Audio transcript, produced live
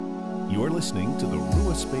You're listening to the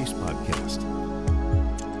Rua Space Podcast.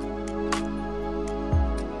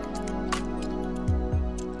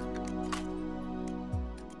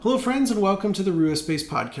 Hello, friends, and welcome to the Rua Space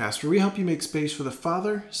Podcast, where we help you make space for the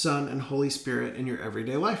Father, Son, and Holy Spirit in your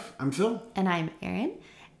everyday life. I'm Phil. And I'm Erin.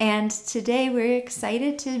 And today we're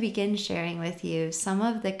excited to begin sharing with you some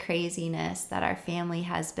of the craziness that our family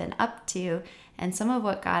has been up to and some of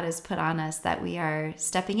what God has put on us that we are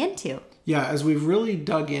stepping into. Yeah, as we've really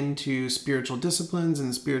dug into spiritual disciplines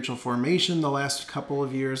and spiritual formation the last couple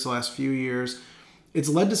of years, the last few years, it's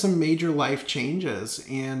led to some major life changes.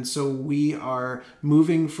 And so we are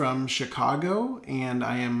moving from Chicago, and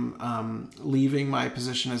I am leaving my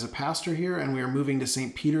position as a pastor here, and we are moving to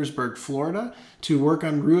St. Petersburg, Florida, to work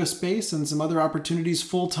on Rua Space and some other opportunities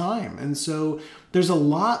full time. And so there's a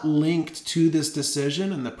lot linked to this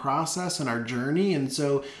decision and the process and our journey. And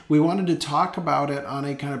so we wanted to talk about it on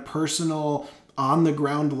a kind of personal, on the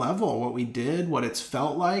ground level, what we did, what it's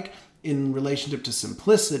felt like, in relationship to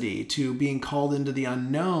simplicity, to being called into the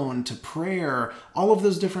unknown, to prayer, all of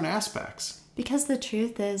those different aspects. Because the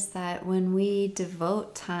truth is that when we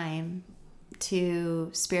devote time to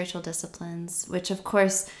spiritual disciplines, which of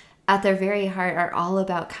course at their very heart are all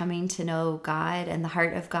about coming to know God and the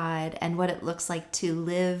heart of God and what it looks like to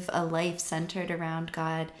live a life centered around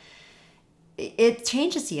God, it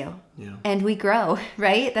changes you. Yeah. And we grow,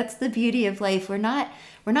 right? That's the beauty of life. We're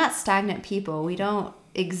not stagnant people. We don't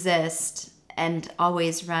exist and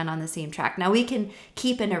always run on the same track. Now we can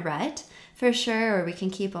keep in a rut for sure, or we can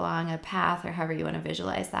keep along a path, or however you want to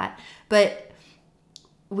visualize that. But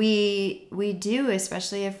we do,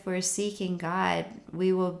 especially if we're seeking God,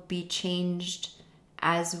 we will be changed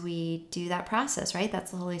as we do that process, right?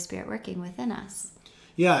 That's the Holy Spirit working within us.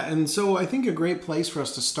 Yeah, and so I think a great place for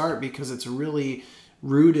us to start, because it's really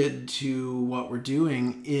rooted to what we're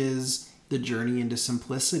doing, is the journey into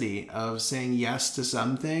simplicity of saying yes to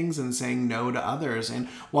some things and saying no to others. And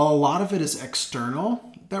while a lot of it is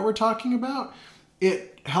external that we're talking about,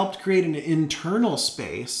 it helped create an internal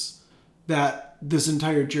space that this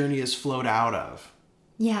entire journey has flowed out of.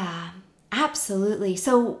 Yeah, absolutely.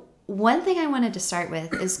 So one thing I wanted to start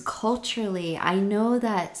with is culturally, I know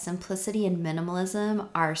that simplicity and minimalism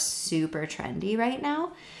are super trendy right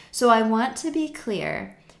now. So I want to be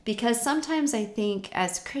clear, because sometimes I think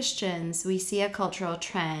as Christians, we see a cultural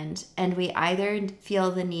trend and we either feel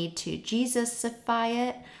the need to Jesusify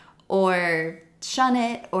it or shun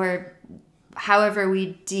it, or however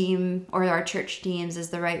we deem, or our church deems, is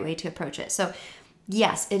the right way to approach it. So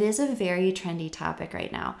yes, it is a very trendy topic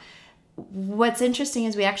right now. What's interesting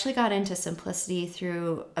is we actually got into simplicity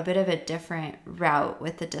through a bit of a different route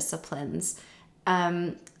with the disciplines.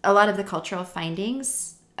 A lot of the cultural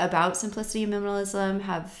findings about simplicity and minimalism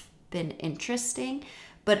have been interesting,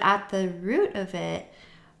 but at the root of it,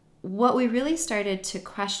 what we really started to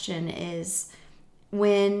question is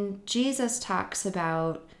when Jesus talks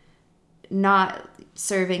about not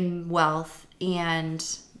serving wealth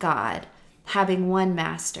and God, having one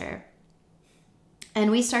master, and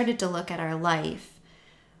we started to look at our life,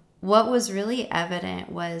 what was really evident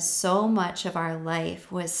was so much of our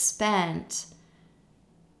life was spent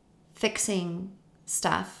fixing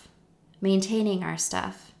stuff, maintaining our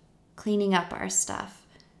stuff, cleaning up our stuff,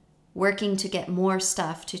 working to get more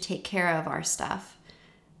stuff to take care of our stuff.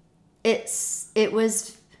 It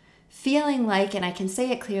was feeling like, and I can say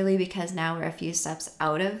it clearly because now we're a few steps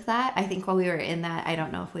out of that. I think while we were in that, I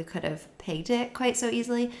don't know if we could have pegged it quite so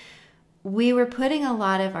easily. We were putting a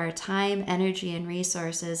lot of our time, energy, and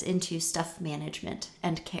resources into stuff management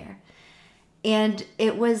and care. And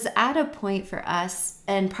it was at a point for us,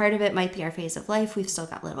 and part of it might be our phase of life. We've still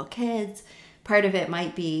got little kids. Part of it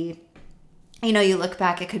might be, you look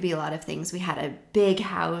back, it could be a lot of things. We had a big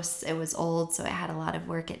house. It was old, so it had a lot of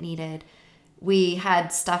work it needed. We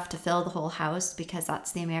had stuff to fill the whole house, because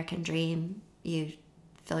that's the American dream. You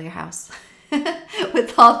fill your house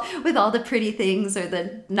with all the pretty things or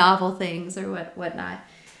the novel things or whatnot.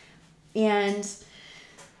 And,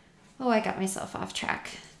 I got myself off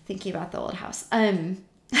track thinking about the old house.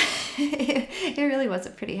 It really was a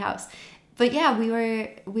pretty house. But yeah,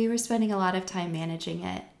 we were spending a lot of time managing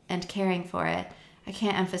it and caring for it. I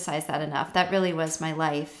can't emphasize that enough. That really was my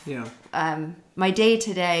life. Yeah. My day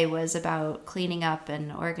to day was about cleaning up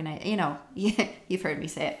and organize. You've heard me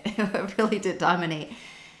say it. It really did dominate.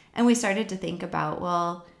 And we started to think about,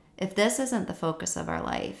 well, if this isn't the focus of our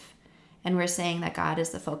life, and we're saying that God is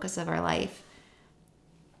the focus of our life,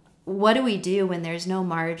 what do we do when there's no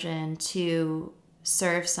margin to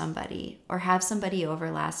serve somebody or have somebody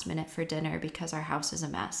over last minute for dinner because our house is a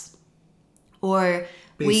mess? Or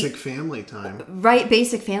basic family time. Right,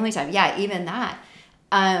 basic family time. Yeah, even that.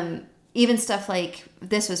 even stuff like,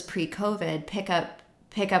 this was pre-COVID, pick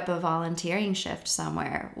up a volunteering shift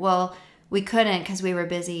somewhere. Well, we couldn't because we were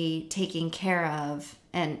busy taking care of,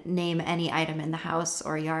 and name any item in the house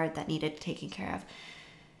or yard that needed taken care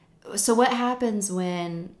of. So what happens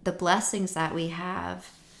when the blessings that we have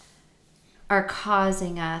are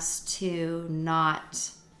causing us to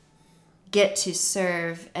not get to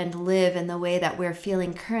serve and live in the way that we're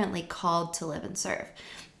feeling currently called to live and serve?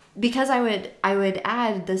 Because I would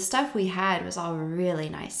add, the stuff we had was all really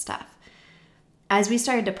nice stuff. As we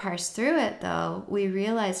started to parse through it, though, we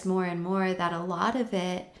realized more and more that a lot of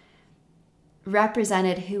it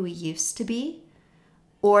represented who we used to be,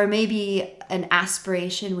 or maybe an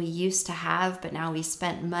aspiration we used to have, but now we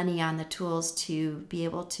spent money on the tools to be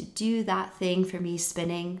able to do that thing. For me,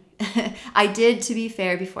 spinning. I did, to be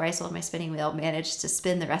fair, before I sold my spinning wheel, managed to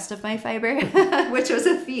spin the rest of my fiber, which was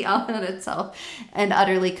a feat all in itself, and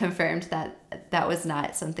utterly confirmed that that was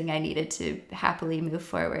not something I needed to happily move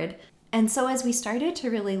forward. And so as we started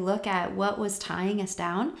to really look at what was tying us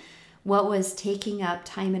down, what was taking up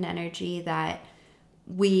time and energy that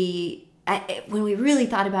we, when we really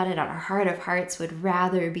thought about it, at our heart of hearts, would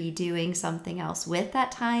rather be doing something else with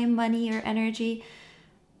that time, money, or energy,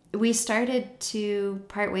 we started to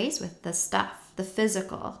part ways with the stuff, the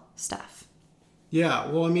physical stuff. Yeah,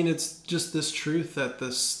 well, I mean, it's just this truth that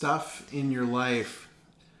the stuff in your life,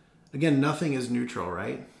 again, nothing is neutral,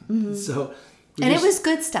 right? Mm-hmm. So, it was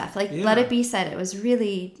good stuff. Like, let it be said, it was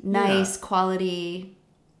really nice, quality,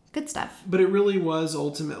 good stuff. But it really was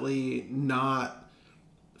ultimately not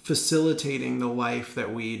facilitating the life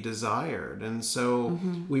that we desired. And so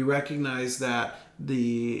we recognized that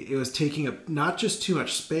it was taking up not just too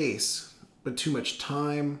much space, but too much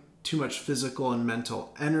time, too much physical and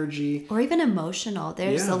mental energy. Or even emotional.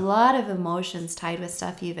 There's a lot of emotions tied with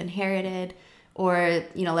stuff you've inherited, or,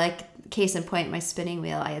 like, case in point, my spinning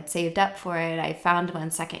wheel, I had saved up for it. I found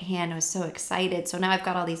one secondhand. I was so excited. So now I've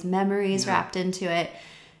got all these memories wrapped into it.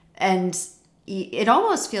 And it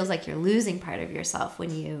almost feels like you're losing part of yourself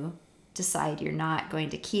when you decide you're not going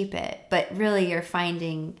to keep it. But really, you're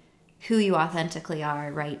finding who you authentically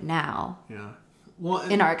are right now. Yeah. Well,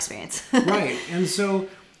 in our experience. Right. And so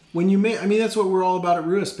when you that's what we're all about at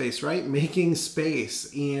Rua Space, right? Making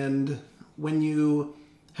space. And when you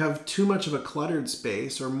have too much of a cluttered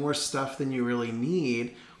space or more stuff than you really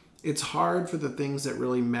need, it's hard for the things that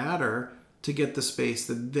really matter to get the space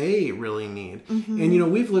that they really need. Mm-hmm.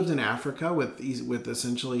 And, we've lived in Africa with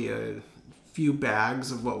essentially a few bags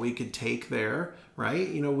of what we could take there, right?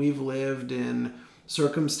 We've lived in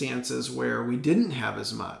circumstances where we didn't have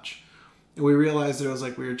as much. And we realized that it was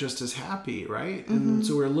like we were just as happy, right? Mm-hmm. And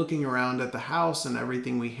so we're looking around at the house and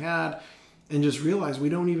everything we had, and just realize we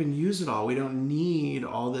don't even use it all. We don't need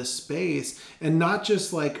all this space. And not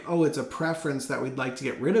just like, it's a preference that we'd like to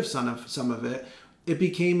get rid of some of it. It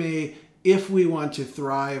became if we want to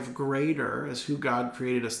thrive greater as who God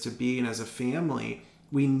created us to be and as a family,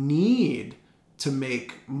 we need to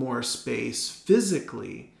make more space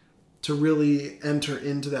physically to really enter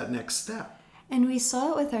into that next step. And we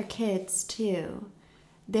saw it with our kids too.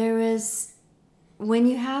 There was, when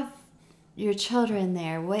you have your children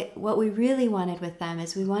there, what we really wanted with them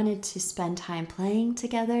is we wanted to spend time playing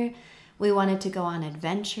together. We wanted to go on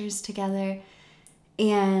adventures together.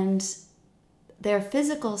 And their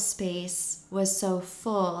physical space was so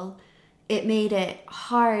full, it made it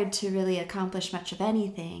hard to really accomplish much of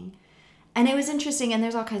anything. And it was interesting, and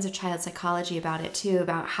there's all kinds of child psychology about it too,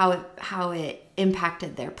 about how it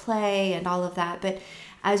impacted their play and all of that. But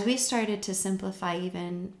as we started to simplify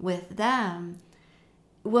even with them,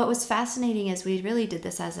 what was fascinating is we really did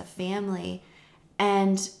this as a family,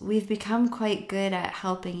 and we've become quite good at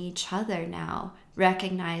helping each other now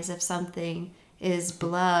recognize if something is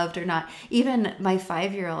beloved or not. Even my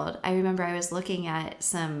 5-year-old, I remember I was looking at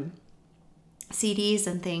some CDs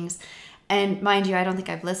and things, and mind you, I don't think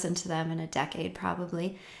I've listened to them in a decade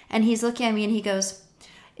probably. And he's looking at me and he goes,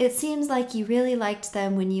 "It seems like you really liked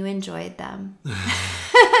them when you enjoyed them."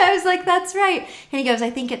 I was like, "That's right." And he goes, "I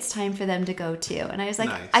think it's time for them to go too." And I was like,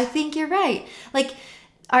 nice. I think you're right. Like,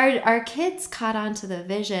 our kids caught on to the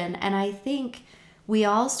vision, and I think we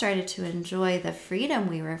all started to enjoy the freedom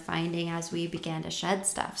we were finding as we began to shed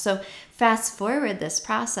stuff. So fast forward this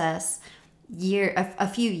process, a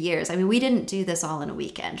few years. I mean, we didn't do this all in a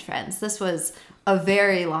weekend, friends. This was a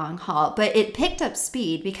very long haul, but it picked up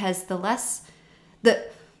speed because the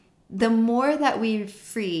more that we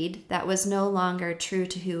freed that was no longer true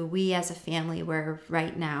to who we as a family were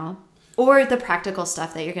right now, or the practical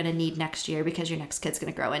stuff that you're going to need next year because your next kid's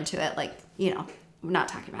going to grow into it. Like, we're not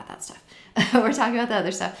talking about that stuff. We're talking about the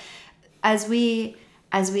other stuff. As we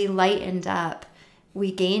lightened up,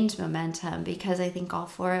 we gained momentum because I think all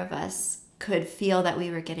four of us could feel that we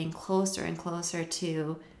were getting closer and closer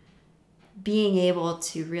to being able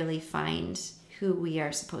to really find who we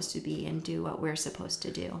are supposed to be and do what we're supposed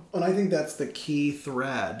to do. And I think that's the key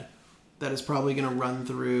thread that is probably going to run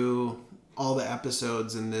through all the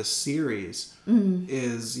episodes in this series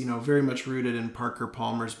is, you know, very much rooted in Parker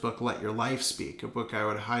Palmer's book, Let Your Life Speak, a book I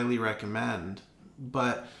would highly recommend.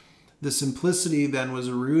 But the simplicity then was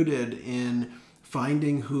rooted in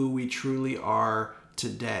finding who we truly are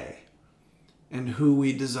today and who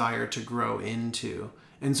we desire to grow into.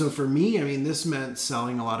 And so for me, I mean, this meant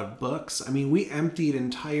selling a lot of books. I mean, we emptied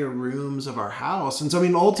entire rooms of our house. And so, I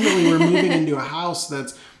mean, ultimately we're moving into a house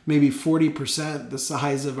that's maybe 40% the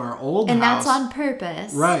size of our old house. And that's on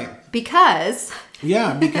purpose. Right. Because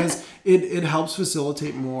it helps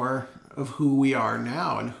facilitate more of who we are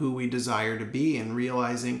now and who we desire to be, and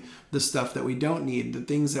realizing the stuff that we don't need, the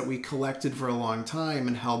things that we collected for a long time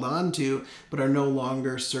and held on to, but are no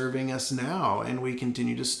longer serving us now. And we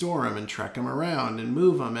continue to store them and trek them around and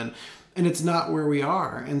move them. And it's not where we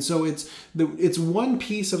are. And so it's one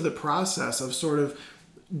piece of the process of sort of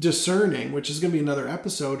discerning, which is going to be another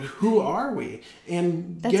episode. Who are we?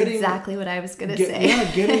 And that's exactly what I was going to say. Yeah,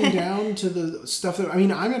 getting down to the stuff that, I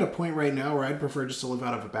mean, I'm at a point right now where I'd prefer just to live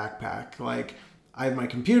out of a backpack. Like, I have my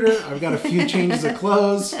computer, I've got a few changes of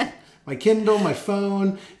clothes, my Kindle, my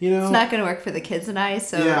phone, you know. It's not going to work for the kids and I,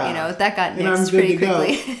 so, you know, that got nixed pretty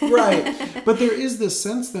quickly. Right. But there is this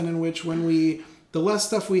sense then in which the less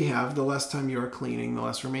stuff we have, the less time you're cleaning, the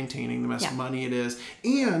less we're maintaining, the less money it is.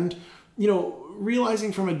 And, you know,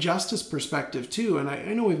 realizing from a justice perspective too, and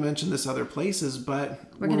I know we've mentioned this other places, but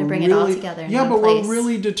we're going to bring it all together in one place. We're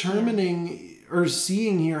really determining or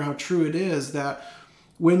seeing here how true it is that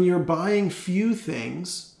when you're buying few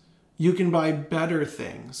things, you can buy better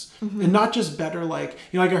things. And not just better, like,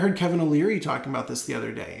 you know, like I heard Kevin O'Leary talking about this the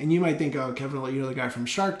other day, and you might think, oh, Kevin O'Leary, you know, the guy from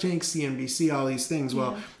Shark Tank, CNBC, all these things.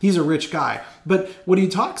 Well, he's a rich guy. But what he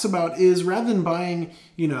talks about is rather than buying,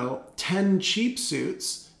 you know, 10 cheap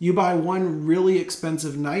suits, you buy one really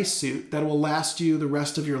expensive, nice suit that will last you the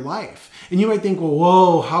rest of your life. And you might think, well,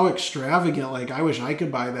 whoa, how extravagant. Like, I wish I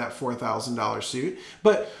could buy that $4,000 suit.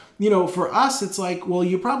 But, you know, for us, it's like, well,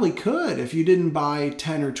 you probably could if you didn't buy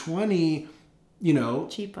 10 or 20, you know,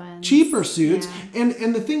 cheaper suits. Yeah.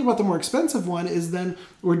 And the thing about the more expensive one is then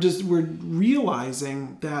we're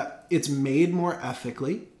realizing that it's made more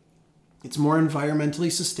ethically. It's more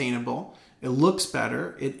environmentally sustainable. It looks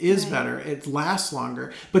better. It is better. It lasts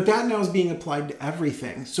longer. But that now is being applied to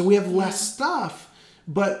everything. So we have less stuff,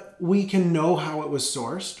 but we can know how it was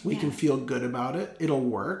sourced. We can feel good about it. It'll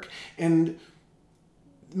work. And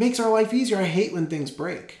it makes our life easier. I hate when things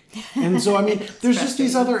break. And so, I mean, there's just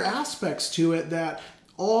these other aspects to it that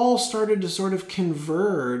all started to sort of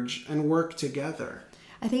converge and work together.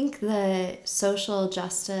 I think the social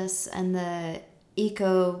justice and the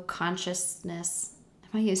eco-consciousness,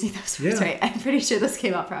 am I using those words right? I'm pretty sure this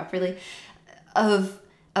came out properly. Of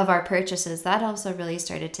our purchases, that also really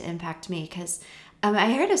started to impact me because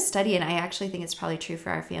I heard a study, and I actually think it's probably true for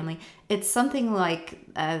our family. It's something like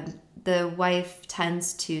the wife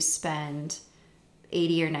tends to spend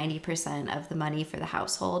 80 or 90% of the money for the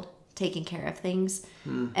household, taking care of things.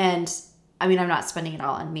 And I mean, I'm not spending it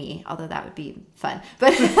all on me, although that would be fun.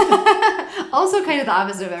 But also kind of the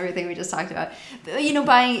opposite of everything we just talked about. You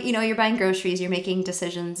know, you're buying groceries, you're making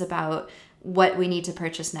decisions about what we need to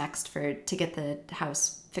purchase next to get the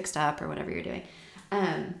house fixed up or whatever you're doing.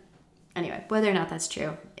 Anyway, whether or not that's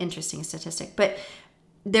true, interesting statistic. But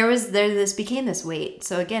this became this weight.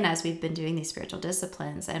 So again, as we've been doing these spiritual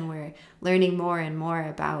disciplines and we're learning more and more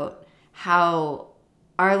about how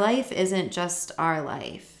our life isn't just our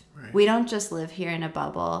life. Right. We don't just live here in a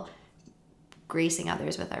bubble, gracing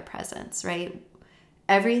others with our presence, right?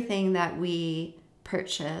 Everything that we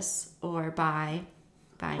purchase or buy,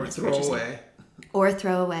 or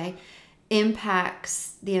throw away,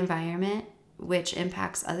 impacts the environment, which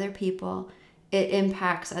impacts other people. It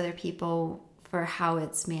impacts other people for how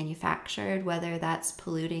it's manufactured, whether that's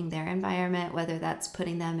polluting their environment, whether that's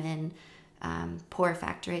putting them in poor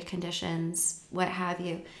factory conditions, what have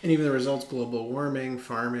you. And even the results, global warming,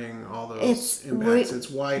 farming, all those impacts, it's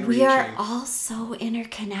wide-reaching. We are all so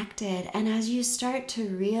interconnected. And as you start to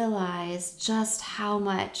realize just how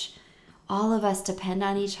much all of us depend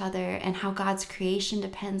on each other and how God's creation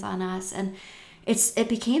depends on us, and it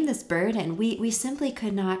became this burden. We simply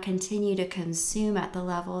could not continue to consume at the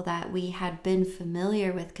level that we had been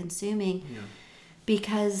familiar with consuming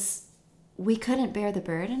because we couldn't bear the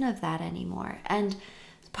burden of that anymore. And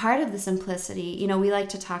part of the simplicity, you know, we like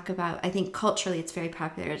to talk about, I think culturally it's very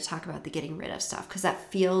popular to talk about the getting rid of stuff because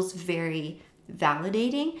that feels very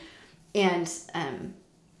validating. And,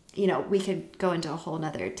 you know, we could go into a whole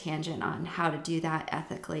nother tangent on how to do that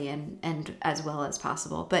ethically and as well as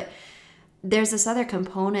possible. But there's this other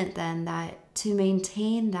component then that to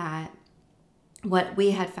maintain that, what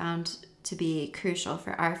we had found to be crucial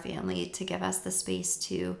for our family, to give us the space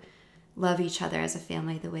to love each other as a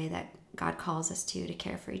family the way that God calls us to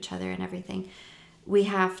care for each other and everything, we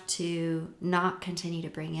have to not continue to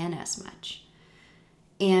bring in as much.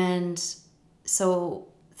 And so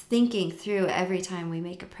thinking through every time we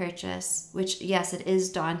make a purchase, which yes, it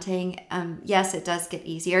is daunting. Yes, it does get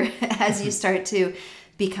easier as you start to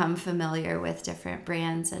become familiar with different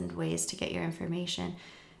brands and ways to get your information.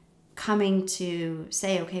 Coming to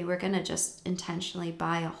say, okay, we're going to just intentionally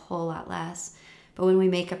buy a whole lot less. But when we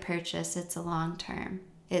make a purchase, it's a long term.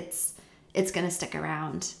 It's going to stick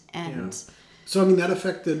around. And so, I mean, that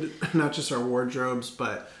affected not just our wardrobes,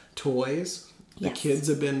 but toys. The kids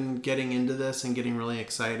have been getting into this and getting really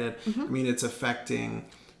excited. I mean, it's affecting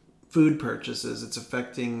food purchases. It's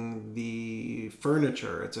affecting the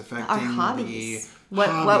furniture. It's affecting our hobbies.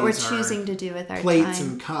 What we're choosing to do with our plates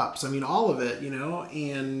time. and cups. I mean, all of it, you know,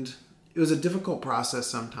 and it was a difficult process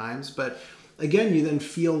sometimes, but again, you then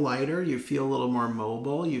feel lighter, you feel a little more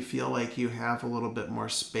mobile, you feel like you have a little bit more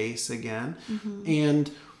space again.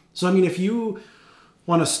 And so, I mean, if you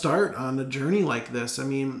want to start on a journey like this, I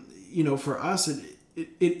mean, you know, for us, it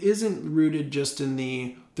isn't rooted just in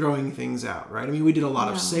the throwing things out, right? I mean, we did a lot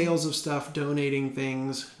of sales of stuff, donating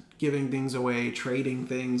things, giving things away, trading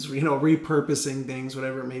things, you know, repurposing things,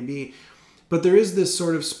 whatever it may be. But there is this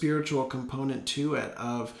sort of spiritual component to it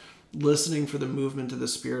of listening for the movement of the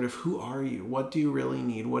Spirit of who are you? What do you really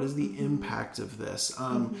need? What is the impact of this?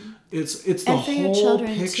 It's the whole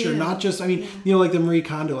picture, too. Not just, I mean, you know, like the Marie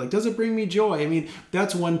Kondo, like, does it bring me joy? I mean,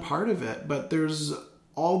 that's one part of it, but there's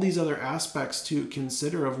all these other aspects to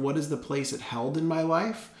consider of what is the place it held in my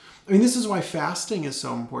life. I mean, this is why fasting is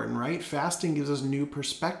so important, right? Fasting gives us new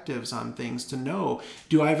perspectives on things to know,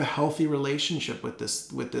 do I have a healthy relationship with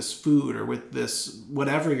this food or with this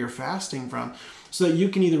whatever you're fasting from, so that you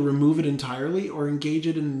can either remove it entirely or engage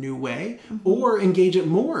it in a new way or engage it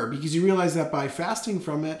more, because you realize that by fasting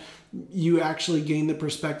from it, you actually gain the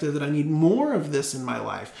perspective that I need more of this in my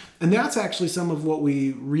life. And that's actually some of what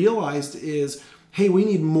we realized is, hey, we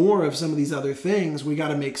need more of some of these other things. We got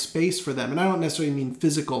to make space for them. And I don't necessarily mean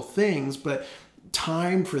physical things, but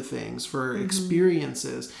time for things, for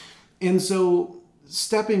experiences. And so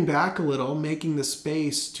stepping back a little, making the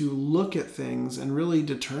space to look at things and really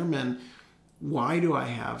determine, why do I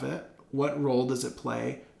have it? What role does it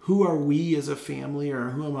play? Who are we as a family, or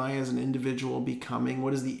who am I as an individual becoming?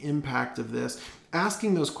 What is the impact of this?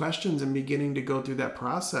 Asking those questions and beginning to go through that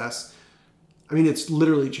process, I mean, it's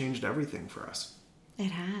literally changed everything for us.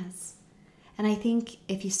 It has. And I think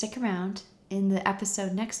if you stick around in the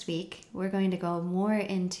episode next week, we're going to go more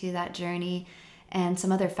into that journey and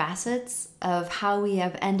some other facets of how we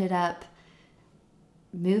have ended up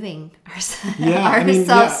moving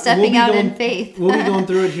ourselves, stepping out in faith. We'll be going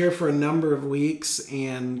through it here for a number of weeks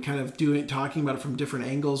and kind of talking about it from different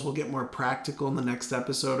angles. We'll get more practical in the next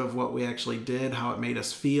episode of what we actually did, how it made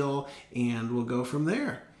us feel, and we'll go from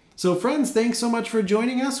there. So friends, thanks so much for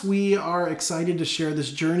joining us. We are excited to share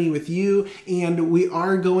this journey with you, and we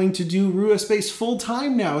are going to do Rua Space full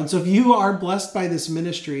time now. And so if you are blessed by this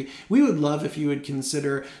ministry, we would love if you would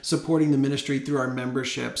consider supporting the ministry through our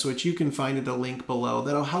memberships, which you can find at the link below.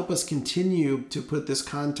 That'll help us continue to put this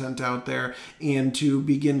content out there and to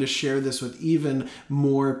begin to share this with even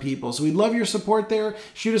more people. So we'd love your support there.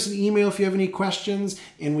 Shoot us an email if you have any questions,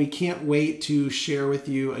 and we can't wait to share with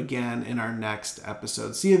you again in our next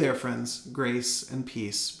episode. See you there, friends. Grace and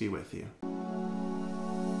peace be with you.